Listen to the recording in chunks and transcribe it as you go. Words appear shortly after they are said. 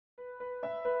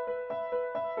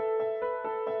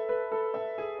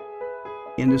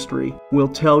industry will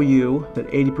tell you that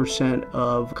 80%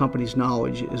 of a company's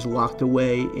knowledge is locked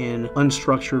away in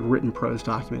unstructured written prose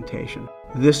documentation.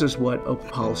 This is what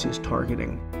OpenPolicy is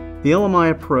targeting. The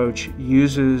LMI approach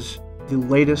uses the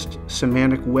latest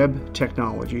semantic web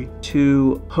technology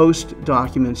to host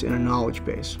documents in a knowledge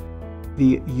base.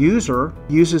 The user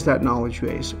uses that knowledge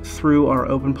base through our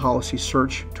OpenPolicy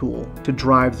search tool to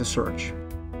drive the search.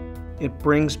 It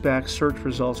brings back search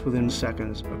results within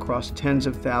seconds across tens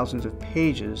of thousands of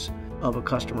pages of a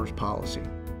customer's policy.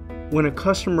 When a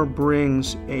customer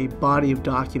brings a body of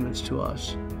documents to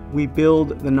us, we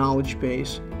build the knowledge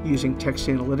base using text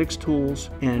analytics tools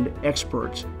and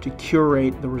experts to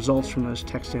curate the results from those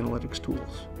text analytics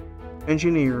tools.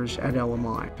 Engineers at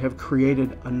LMI have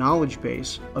created a knowledge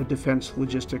base of defense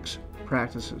logistics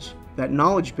practices. That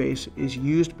knowledge base is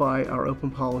used by our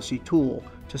OpenPolicy tool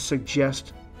to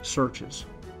suggest searches.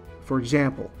 For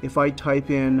example, if I type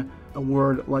in a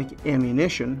word like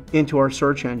ammunition into our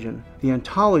search engine, the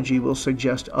ontology will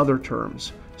suggest other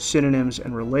terms, synonyms,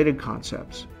 and related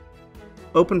concepts.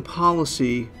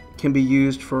 OpenPolicy can be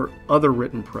used for other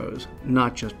written prose,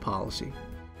 not just policy.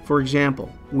 For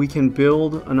example, we can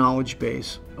build a knowledge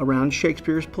base around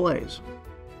Shakespeare's plays.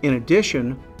 In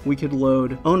addition, we could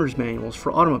load owner's manuals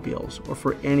for automobiles or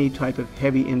for any type of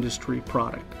heavy industry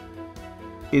product.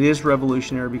 It is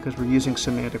revolutionary because we're using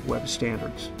semantic web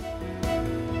standards.